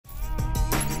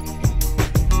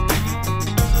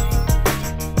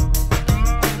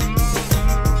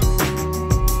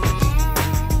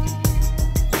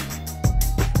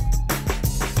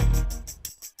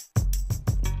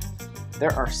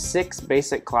There are 6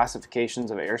 basic classifications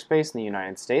of airspace in the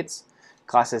United States.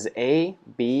 Classes A,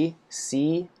 B,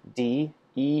 C, D,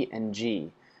 E, and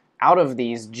G. Out of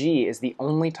these, G is the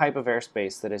only type of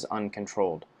airspace that is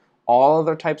uncontrolled. All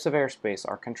other types of airspace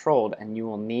are controlled and you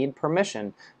will need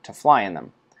permission to fly in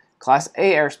them. Class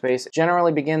A airspace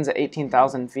generally begins at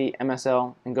 18,000 feet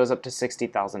MSL and goes up to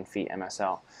 60,000 feet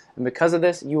MSL. And because of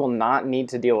this, you will not need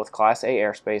to deal with Class A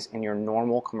airspace in your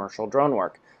normal commercial drone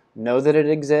work. Know that it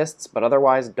exists, but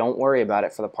otherwise don't worry about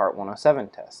it for the Part 107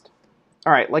 test.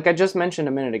 Alright, like I just mentioned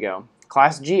a minute ago,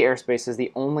 Class G airspace is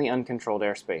the only uncontrolled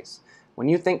airspace. When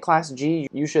you think Class G,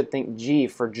 you should think G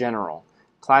for general.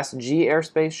 Class G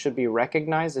airspace should be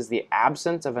recognized as the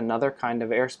absence of another kind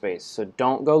of airspace, so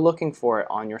don't go looking for it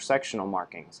on your sectional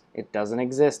markings. It doesn't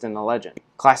exist in the legend.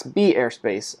 Class B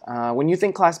airspace. When you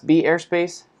think Class B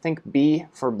airspace, think B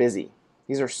for busy.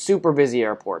 These are super busy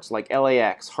airports like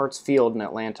LAX, Harts Field in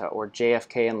Atlanta, or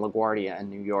JFK and LaGuardia in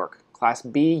New York. Class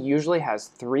B usually has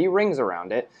 3 rings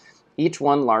around it, each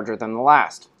one larger than the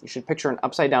last. You should picture an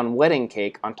upside-down wedding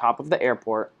cake on top of the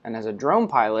airport, and as a drone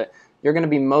pilot, you're going to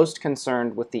be most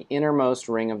concerned with the innermost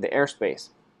ring of the airspace.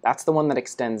 That's the one that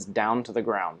extends down to the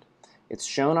ground. It's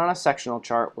shown on a sectional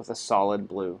chart with a solid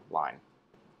blue line.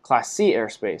 Class C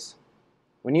airspace.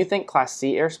 When you think Class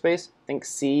C airspace, think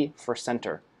C for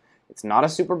center. It's not a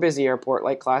super busy airport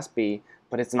like Class B,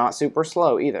 but it's not super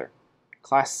slow either.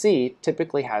 Class C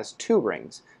typically has 2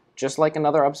 rings, just like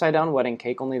another upside-down wedding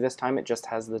cake, only this time it just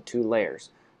has the 2 layers.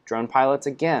 Drone pilots,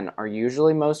 again, are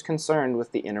usually most concerned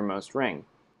with the innermost ring.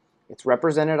 It's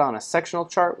represented on a sectional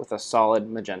chart with a solid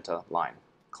magenta line.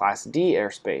 Class D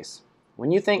airspace.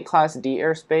 When you think Class D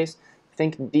airspace,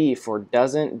 think D for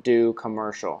doesn't do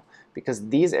commercial, because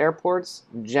these airports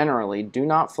generally do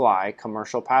not fly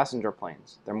commercial passenger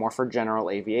planes. They're more for general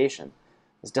aviation.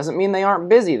 This doesn't mean they aren't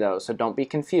busy though, so don't be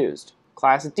confused.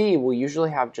 Class D will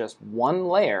usually have just 1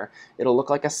 layer. It'll look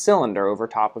like a cylinder over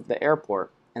top of the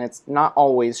airport, and it's not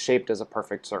always shaped as a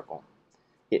perfect circle.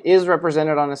 It is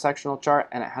represented on a sectional chart,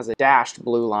 and it has a dashed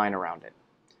blue line around it.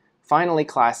 Finally,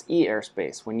 Class E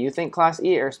airspace. When you think Class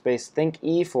E airspace, think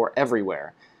E for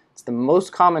everywhere. It's the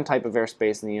most common type of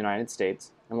airspace in the United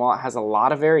States, and while it has a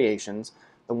lot of variations,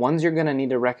 the ones you're going to need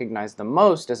to recognize the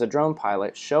most as a drone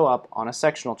pilot show up on a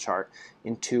sectional chart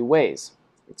in 2 ways.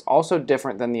 It's also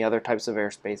different than the other types of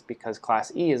airspace because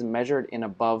Class E is measured in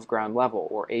above ground level,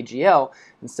 or AGL,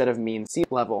 instead of mean sea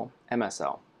level,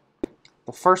 MSL.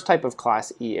 The first type of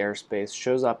Class E airspace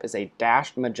shows up as a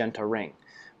dashed magenta ring,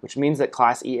 which means that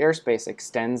Class E airspace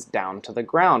extends down to the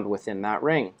ground within that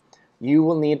ring. You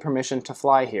will need permission to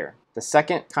fly here. The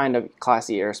second kind of Class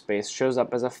E airspace shows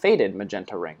up as a faded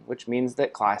magenta ring, which means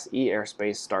that Class E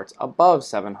airspace starts above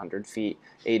 700 feet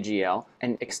AGL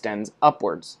and extends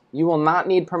upwards. You will not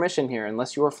need permission here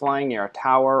unless you are flying near a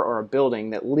tower or a building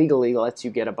that legally lets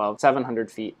you get above 700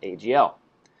 feet AGL.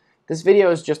 This video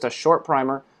is just a short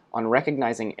primer on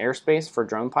recognizing airspace for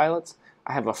drone pilots.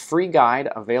 I have a free guide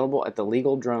available at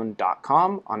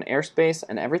thelegaldrone.com on airspace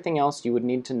and everything else you would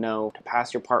need to know to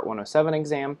pass your Part 107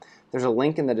 exam. There's a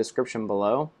link in the description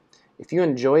below. If you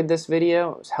enjoyed this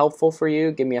video, it was helpful for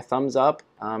you, give me a thumbs up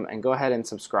and go ahead and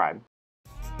subscribe.